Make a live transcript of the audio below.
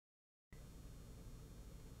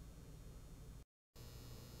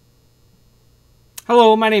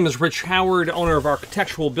Hello, my name is Rich Howard, owner of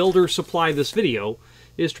Architectural Builder Supply. This video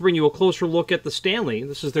is to bring you a closer look at the Stanley.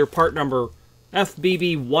 This is their part number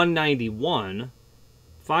FBB191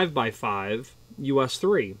 5x5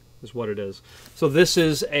 US3 is what it is. So this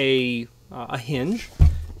is a hinge,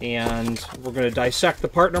 and we're going to dissect the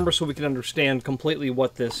part number so we can understand completely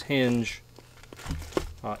what this hinge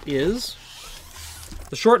is.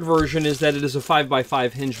 The short version is that it is a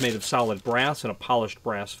 5x5 hinge made of solid brass and a polished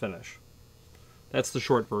brass finish. That's the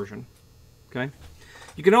short version. Okay,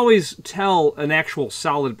 you can always tell an actual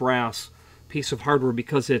solid brass piece of hardware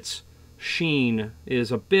because its sheen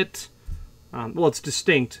is a bit, well, it's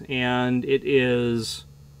distinct, and it is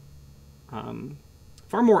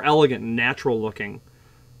far more elegant and natural looking.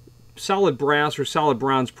 Solid brass or solid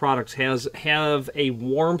bronze products have a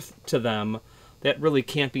warmth to them that really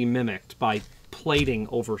can't be mimicked by plating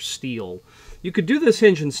over steel. You could do this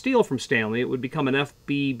hinge in steel from Stanley. It would become an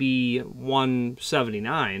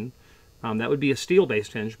FBB179. That would be a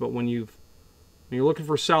steel-based hinge, but when you're looking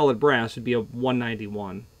for solid brass, it'd be a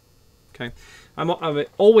 191. Okay, I'm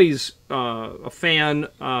always a fan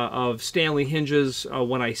of Stanley hinges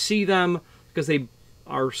when I see them, because they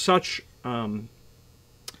are such. I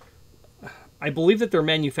believe that they're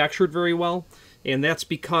manufactured very well, and that's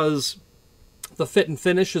because the fit and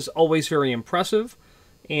finish is always very impressive,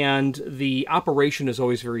 and the operation is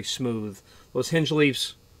always very smooth. Those hinge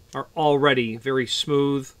leaves are already very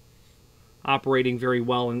smooth, operating very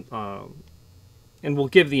well, and will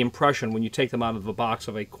give the impression when you take them out of the box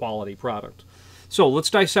of a quality product. So let's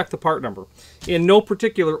dissect the part number. In no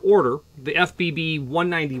particular order, the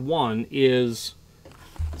FBB191 is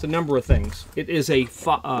a number of things. It is a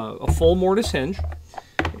full mortise hinge.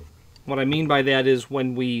 What I mean by that is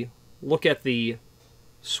when we look at the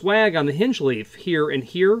swag on the hinge leaf here and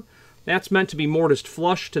here, that's meant to be mortised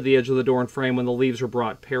flush to the edge of the door and frame when the leaves are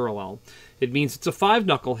brought parallel. It means it's a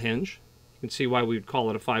 5-knuckle hinge. You can see why we would call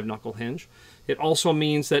it a 5-knuckle hinge. It also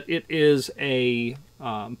means that it is a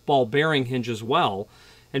ball bearing hinge as well,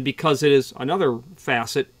 and because it is another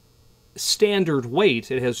facet, standard weight,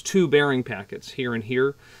 it has 2 bearing packets here and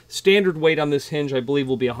here. Standard weight on this hinge, I believe,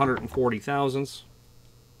 will be 140 thousandths.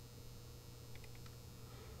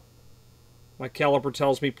 My caliper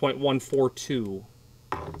tells me 0.142.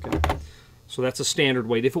 Okay. So that's a standard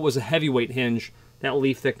weight. If it was a heavyweight hinge, that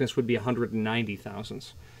leaf thickness would be 190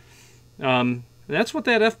 thousandths. That's what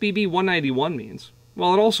that FBB191 means.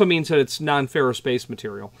 Well, it also means that it's non-ferrous base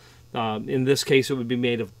material. In this case, it would be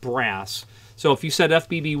made of brass. So if you said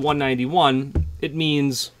FBB191, it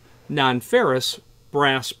means non-ferrous,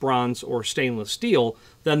 brass, bronze, or stainless steel.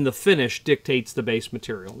 Then the finish dictates the base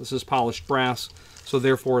material. This is polished brass, so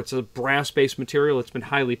therefore it's a brass-based material. It's been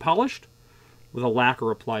highly polished with a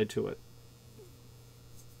lacquer applied to it.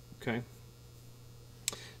 Okay.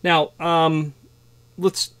 Now,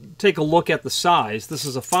 let's take a look at the size. This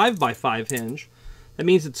is a 5x5 hinge. That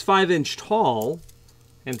means it's 5-inch tall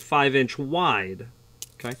and 5-inch wide.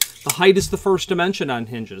 Okay. The height is the first dimension on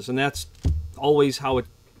hinges, and that's always how it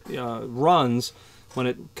runs when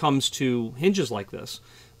it comes to hinges like this.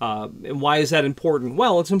 And why is that important?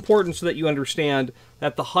 Well, it's important so that you understand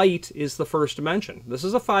that the height is the first dimension. This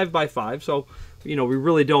is a 5x5, so we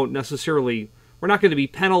really don't necessarily, we're not going to be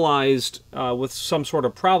penalized with some sort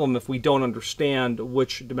of problem if we don't understand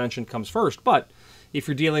which dimension comes first. But if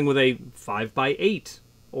you're dealing with a 5x8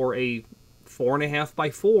 or a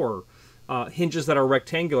 4.5x4, hinges that are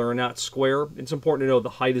rectangular and not square, it's important to know the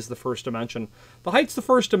height is the first dimension. The height's the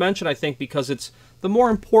first dimension, I think, because it's the more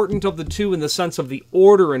important of the two in the sense of the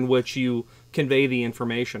order in which you convey the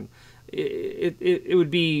information. It would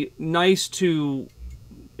be nice to,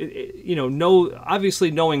 know, obviously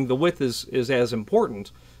knowing the width is as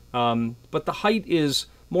important, but the height is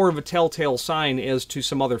more of a telltale sign as to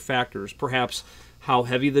some other factors, perhaps how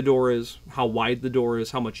heavy the door is, how wide the door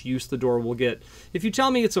is, how much use the door will get. If you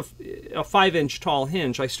tell me it's a 5-inch tall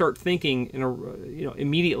hinge, I start thinking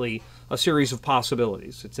immediately a series of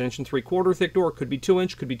possibilities. It's 1 3/4 thick door, could be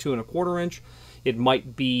 2-inch, could be 2 1/4 inch. It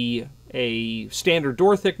might be a standard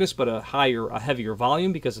door thickness, but a heavier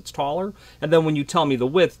volume because it's taller. And then when you tell me the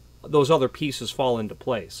width, those other pieces fall into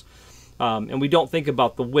place. And we don't think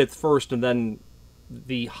about the width first and then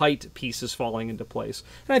the height pieces falling into place.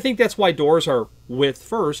 And I think that's why doors are width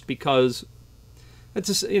first, because it's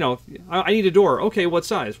just, I need a door. Okay, what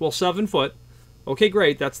size? Well, 7 foot. Okay,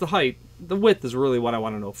 great, that's the height. The width is really what I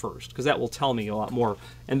want to know first, because that will tell me a lot more,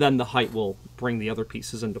 and then the height will bring the other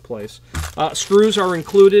pieces into place. Screws are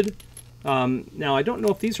included. Now, I don't know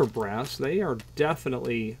if these are brass. They are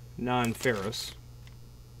definitely non-ferrous.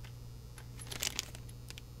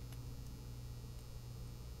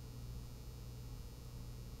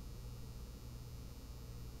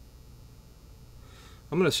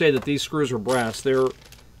 I'm going to say that these screws are brass. They're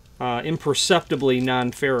imperceptibly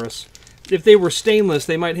non-ferrous. If they were stainless,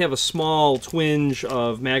 they might have a small twinge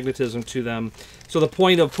of magnetism to them. So the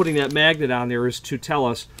point of putting that magnet on there is to tell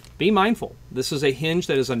us, be mindful. This is a hinge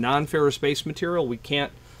that is a non-ferrous base material. We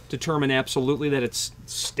can't determine absolutely that it's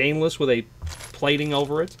stainless with a plating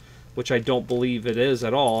over it, which I don't believe it is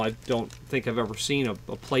at all. I don't think I've ever seen a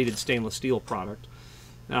plated stainless steel product.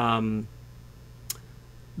 The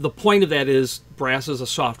point of that is brass is a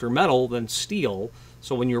softer metal than steel,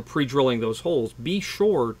 so when you're pre-drilling those holes, be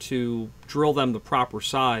sure to drill them the proper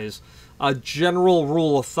size. A general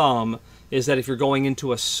rule of thumb is that if you're going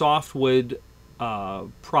into a softwood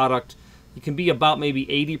product, you can be about maybe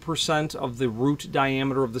 80% of the root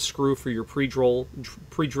diameter of the screw for your pre-drill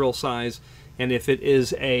size, and if it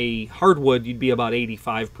is a hardwood, you'd be about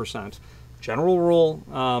 85%. General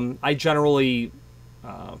rule, I generally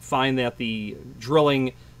find that the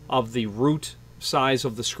drilling of the root size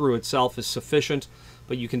of the screw itself is sufficient,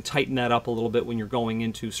 but you can tighten that up a little bit when you're going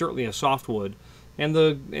into certainly a softwood. And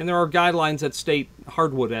there are guidelines that state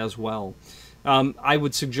hardwood as well. I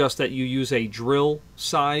would suggest that you use a drill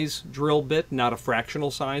size drill bit, not a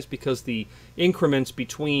fractional size, because the increments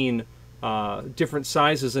between different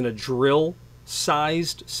sizes in a drill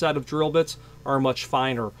sized set of drill bits are much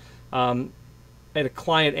finer. I had a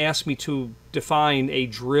client ask me to define a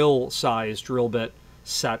drill size drill bit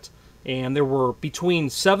set, and there were between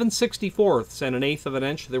 7/64 and 1/8 of an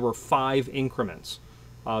inch, there were 5 increments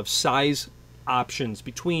of size options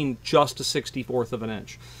between just a 1/64 of an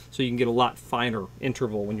inch. So you can get a lot finer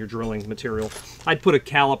interval when you're drilling material. I'd put a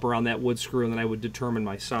caliper on that wood screw, and then I would determine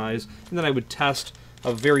my size, and then I would test.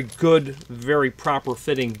 A very good, very proper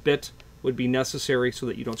fitting bit would be necessary so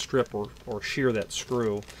that you don't strip or shear that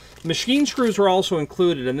screw. Machine screws are also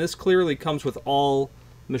included, and this clearly comes with all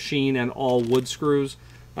machine and all wood screws.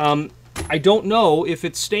 I don't know if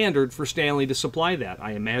it's standard for Stanley to supply that.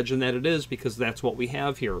 I imagine that it is, because that's what we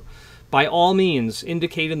have here. By all means,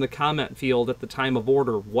 indicate in the comment field at the time of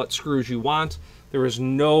order what screws you want. There is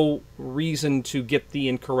no reason to get the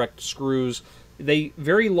incorrect screws. They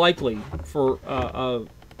very likely, for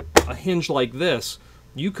a hinge like this,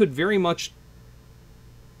 you could very much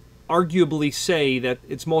arguably say that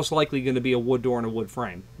it's most likely going to be a wood door and a wood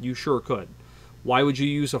frame. You sure could. Why would you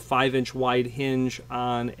use a 5-inch wide hinge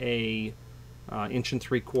on a 1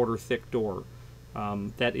 3/4 thick door?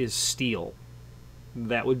 That is steel.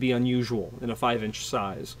 That would be unusual in a 5-inch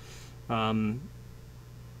size.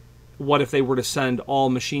 What if they were to send all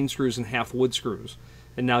machine screws and half wood screws,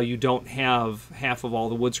 and now you don't have half of all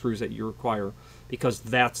the wood screws that you require, because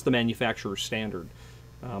that's the manufacturer's standard?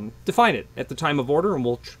 Define it at the time of order, and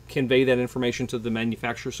we'll convey that information to the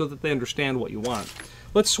manufacturer so that they understand what you want.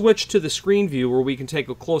 Let's switch to the screen view where we can take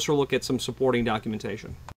a closer look at some supporting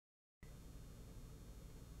documentation.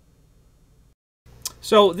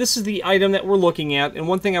 So this is the item that we're looking at, and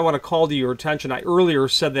one thing I want to call to your attention, I earlier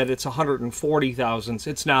said that it's 140 thousandths.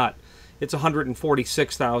 It's not. It's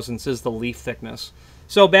 146 thousandths is the leaf thickness.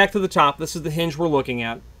 So back to the top, this is the hinge we're looking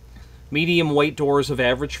at. Medium weight doors of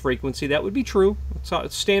average frequency, that would be true. It's a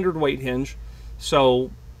standard weight hinge.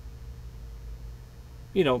 So,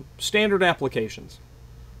 you know, standard applications.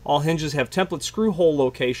 All hinges have template screw hole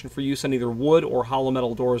location for use on either wood or hollow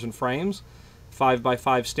metal doors and frames.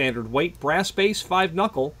 5x5 standard weight, brass base, 5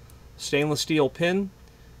 knuckle, stainless steel pin,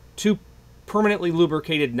 2 permanently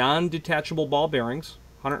lubricated non-detachable ball bearings,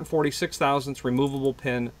 146 thousandths removable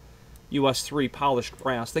pin, US3 polished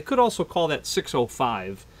brass. They could also call that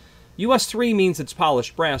 605. US3 means it's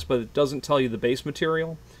polished brass, but it doesn't tell you the base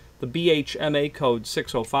material. The BHMA code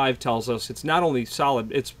 605 tells us it's not only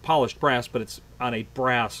solid, it's polished brass, but it's on a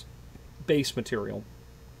brass base material.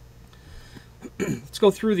 Let's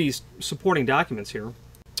go through these supporting documents here.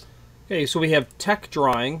 Okay, so we have tech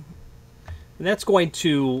drawing, and that's going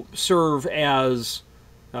to serve as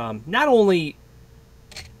not only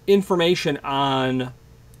information on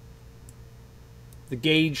the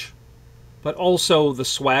gauge, but also the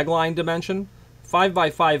swag line dimension.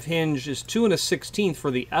 5x5 hinge is 2 1/16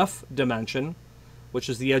 for the F dimension, which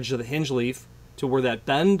is the edge of the hinge leaf to where that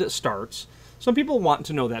bend starts. Some people want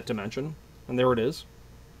to know that dimension, and there it is.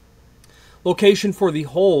 Location for the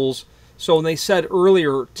holes. So when they said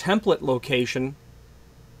earlier template location,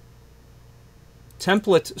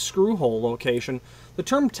 template screw hole location, the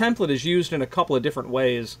term template is used in a couple of different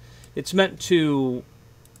ways. It's meant to,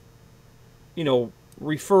 you know,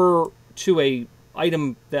 refer to a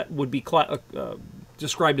item that would be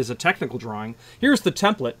described as a technical drawing. Here's the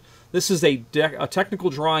template. This is a technical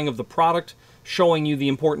drawing of the product showing you the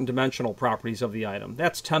important dimensional properties of the item.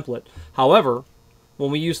 That's template. However,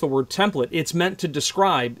 when we use the word template, it's meant to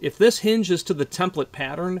describe, if this hinge is to the template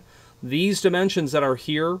pattern, these dimensions that are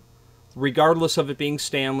here, regardless of it being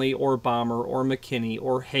Stanley or Bomber or McKinney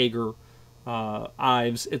or Hager,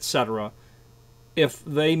 Ives, etc., if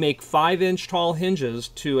they make 5-inch tall hinges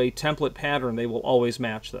to a template pattern, they will always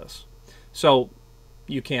match this. So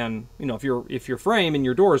you can, if your frame and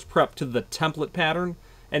your door is prepped to the template pattern,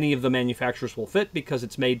 any of the manufacturers will fit because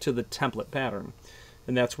it's made to the template pattern.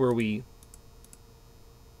 And that's where we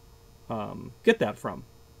get that from.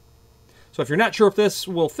 So if you're not sure if this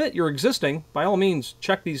will fit your existing, by all means,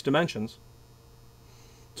 check these dimensions.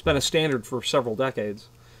 It's been a standard for several decades.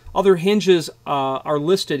 Other hinges are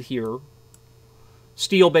listed here.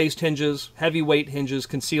 Steel-based hinges, heavyweight hinges,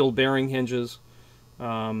 concealed bearing hinges,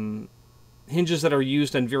 hinges that are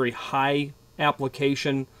used in very high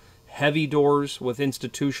application, heavy doors with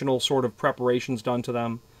institutional sort of preparations done to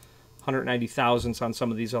them. 190 thousandths on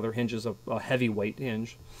some of these other hinges, a heavyweight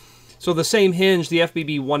hinge. So the same hinge, the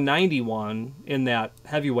FBB191, in that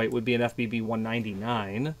heavyweight would be an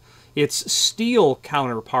FBB199. Its steel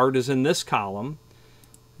counterpart is in this column,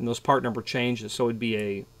 and those part number changes, so it would be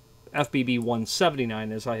a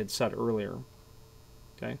FBB179, as I had said earlier.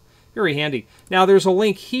 Okay, very handy. Now there's a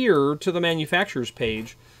link here to the manufacturer's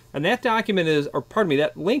page, and that document is, or pardon me,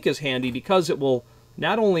 that link is handy because it will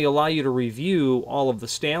not only allow you to review all of the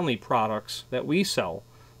Stanley products that we sell,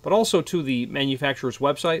 but also to the manufacturer's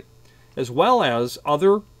website, as well as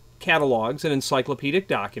other catalogs and encyclopedic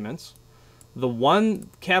documents. The one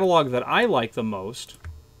catalog that I like the most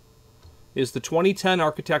is the 2010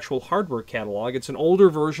 Architectural Hardware Catalog. It's an older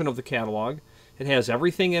version of the catalog. It has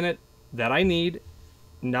everything in it that I need,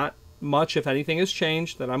 not much, if anything, has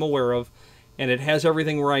changed that I'm aware of, and it has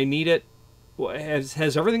everything where I need it. It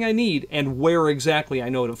has everything I need and where exactly I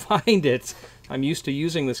know to find it. I'm used to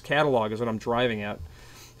using this catalog is what I'm driving at.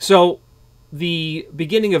 So the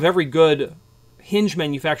beginning of every good hinge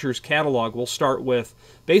manufacturer's catalog will start with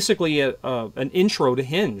basically an intro to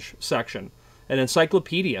hinge section, an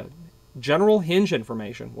encyclopedia, general hinge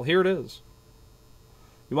information. Well, here it is.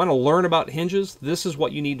 You want to learn about hinges? This is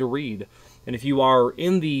what you need to read. And if you are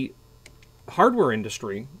in the hardware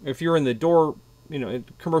industry, if you're in the door,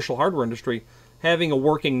 commercial hardware industry, having a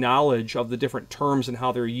working knowledge of the different terms and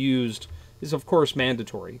how they're used is, of course,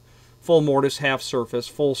 mandatory. Full mortise, half surface,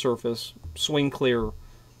 full surface, swing clear,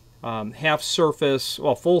 half surface,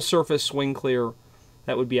 well, full surface, swing clear.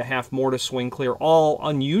 That would be a half mortise, swing clear. All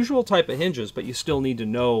unusual type of hinges, but you still need to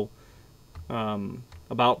know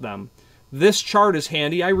about them. This chart is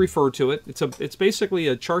handy. I refer to it. It's basically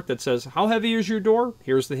a chart that says, how heavy is your door?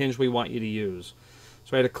 Here's the hinge we want you to use.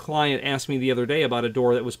 So I had a client ask me the other day about a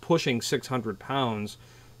door that was pushing 600 pounds.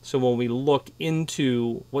 So when we look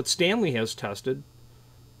into what Stanley has tested,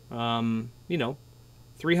 300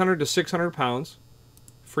 to 600 pounds,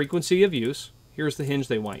 frequency of use, here's the hinge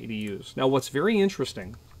they want you to use. Now what's very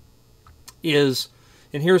interesting is,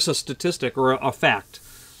 and here's a statistic or a fact,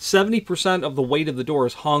 70% of the weight of the door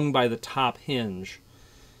is hung by the top hinge.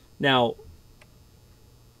 Now,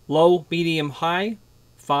 low, medium, high,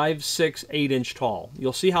 5, 6, 8-inch tall.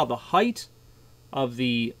 You'll see how the height of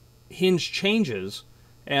the hinge changes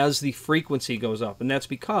as the frequency goes up, and that's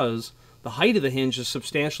because the height of the hinge is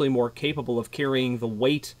substantially more capable of carrying the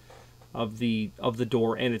weight of the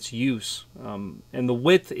door and its use. And the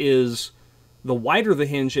width is, the wider the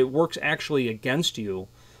hinge, it works actually against you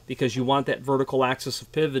because you want that vertical axis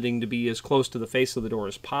of pivoting to be as close to the face of the door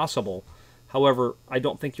as possible. However, I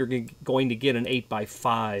don't think you're going to get an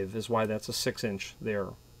 8x5, is why that's a 6-inch there.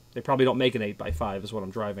 They probably don't make an 8x5, is what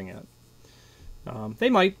I'm driving at. They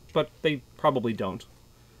might, but they probably don't.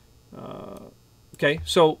 Okay,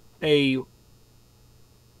 so a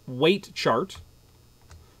weight chart,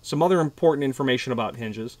 some other important information about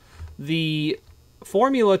hinges. The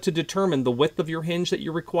formula to determine the width of your hinge that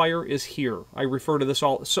you require is here. I refer to this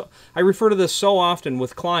so often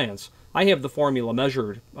with clients. I have the formula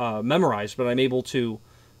memorized, but I'm able to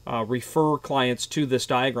refer clients to this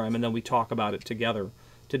diagram, and then we talk about it together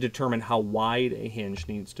to determine how wide a hinge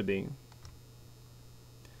needs to be.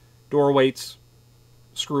 Door weights,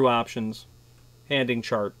 screw options, handing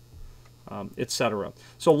chart, etc.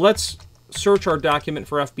 So let's search our document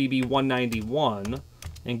for FBB191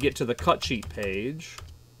 and get to the cut sheet page.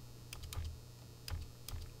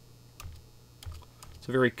 It's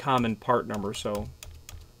a very common part number, so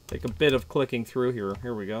take a bit of clicking through here.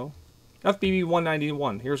 Here we go.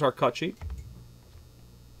 FBB191. Here's our cut sheet.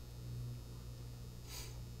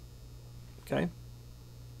 Okay.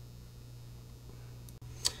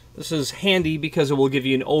 This is handy because it will give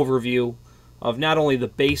you an overview of not only the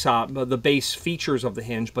base features of the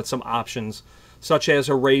hinge, but some options, such as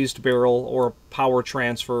a raised barrel or power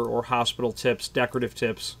transfer or hospital tips, decorative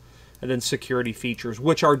tips, and then security features,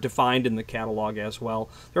 which are defined in the catalog as well.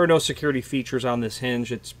 There are no security features on this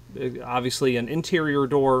hinge. It's obviously an interior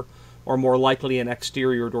door, or more likely an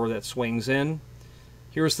exterior door that swings in.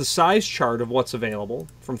 Here's the size chart of what's available,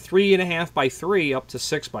 from 3.5 by 3 up to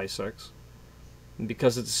 6 by 6. And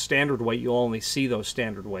because it's standard weight, you'll only see those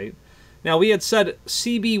standard weight. Now, we had said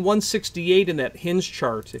CB168 in that hinge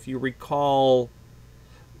chart, if you recall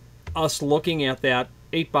us looking at that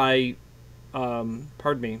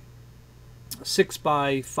 6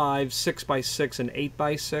 by 5, 6 by 6, and 8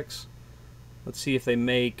 by 6. Let's see if they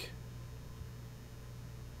make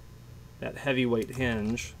that heavyweight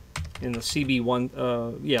hinge in the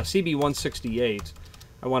CB168.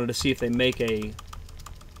 I wanted to see if they make a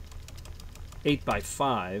 8 by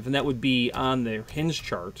 5, and that would be on their hinge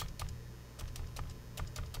chart.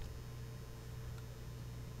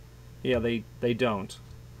 Yeah, they don't.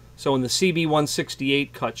 So in the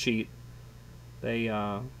CB168 cut sheet,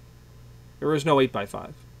 there is no 8 by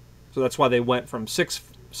 5. So that's why they went from 6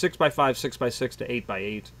 by 5, 6 by 6 to 8 by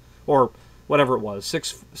 8, or whatever it was.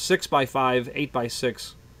 6 by 5, 8 by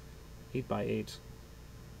 6, 8 by 8.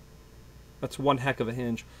 That's one heck of a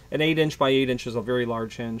hinge. An 8" by 8" is a very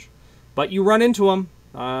large hinge. But you run into them.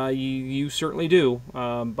 You certainly do.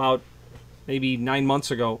 About maybe 9 months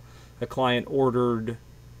ago, a client ordered,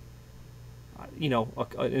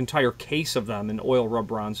 an entire case of them in oil rub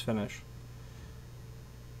bronze finish.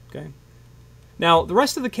 Okay. Now, the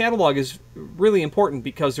rest of the catalog is really important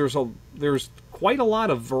because there's quite a lot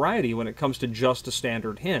of variety when it comes to just a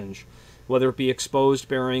standard hinge, whether it be exposed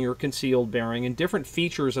bearing or concealed bearing, and different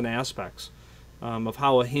features and aspects of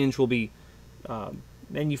how a hinge will be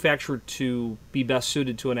manufactured to be best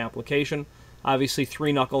suited to an application. Obviously,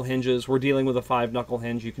 3-knuckle hinges. We're dealing with a 5-knuckle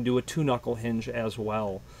hinge. You can do a 2-knuckle hinge as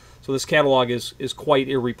well. So this catalog is quite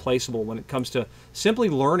irreplaceable when it comes to simply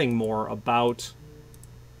learning more about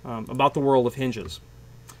the world of hinges.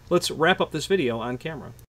 Let's wrap up this video on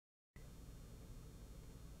camera.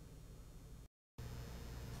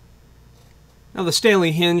 Now, the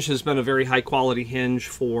Stanley hinge has been a very high-quality hinge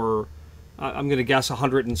for, I'm going to guess,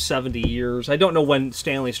 170 years. I don't know when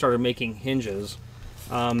Stanley started making hinges.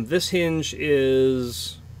 This hinge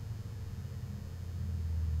is...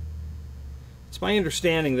 It's my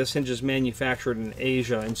understanding this hinge is manufactured in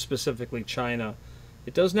Asia, and specifically China.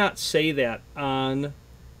 It does not say that on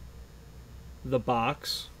the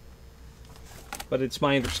box, but it's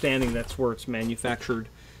my understanding that's where it's manufactured.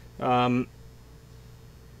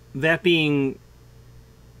 That being,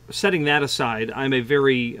 setting that aside, I'm a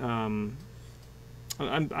very I'm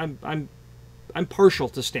partial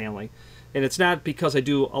to Stanley, and it's not because I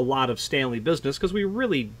do a lot of Stanley business, because we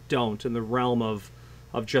really don't in the realm of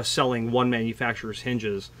just selling one manufacturer's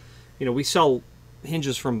hinges. We sell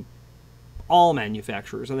hinges from all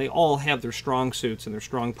manufacturers, and they all have their strong suits and their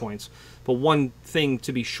strong points. But one thing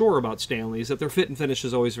to be sure about Stanley is that their fit and finish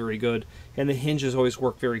is always very good, and the hinges always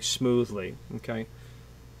work very smoothly. Okay.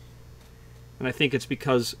 And I think it's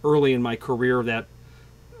because early in my career, that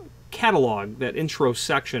catalog, that intro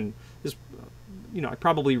section, is,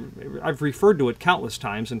 I've referred to it countless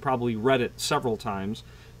times and probably read it several times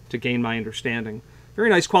to gain my understanding. Very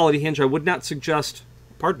nice quality hinge. I would not suggest,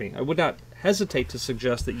 I would not hesitate to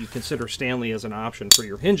suggest that you consider Stanley as an option for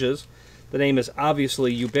your hinges. The name is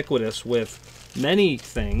obviously ubiquitous with many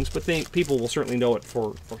things, but people will certainly know it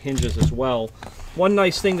for hinges as well. One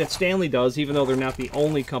nice thing that Stanley does, even though they're not the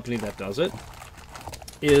only company that does it,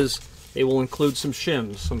 is they will include some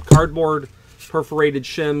shims, some cardboard perforated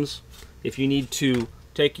shims. If you need to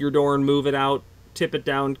take your door and move it out, tip it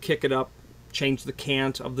down, kick it up, change the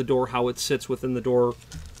cant of the door, how it sits within the door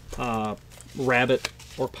rabbet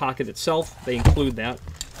or pocket itself, they include that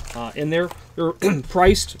in there. They're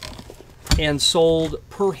priced and sold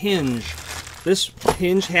per hinge. This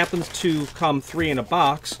hinge happens to come 3 in a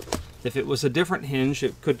box. If it was a different hinge,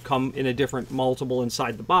 it could come in a different multiple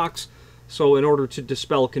inside the box. So in order to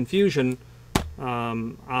dispel confusion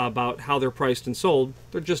about how they're priced and sold,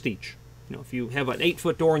 they're just each. If you have an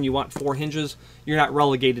 8-foot door and you want 4 hinges, you're not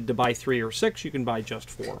relegated to buy 3 or 6. You can buy just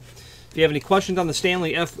 4. If you have any questions on the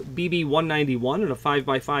Stanley FBB191 and a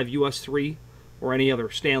 5x5 US3 or any other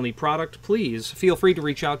Stanley product, please feel free to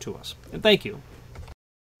reach out to us. And thank you.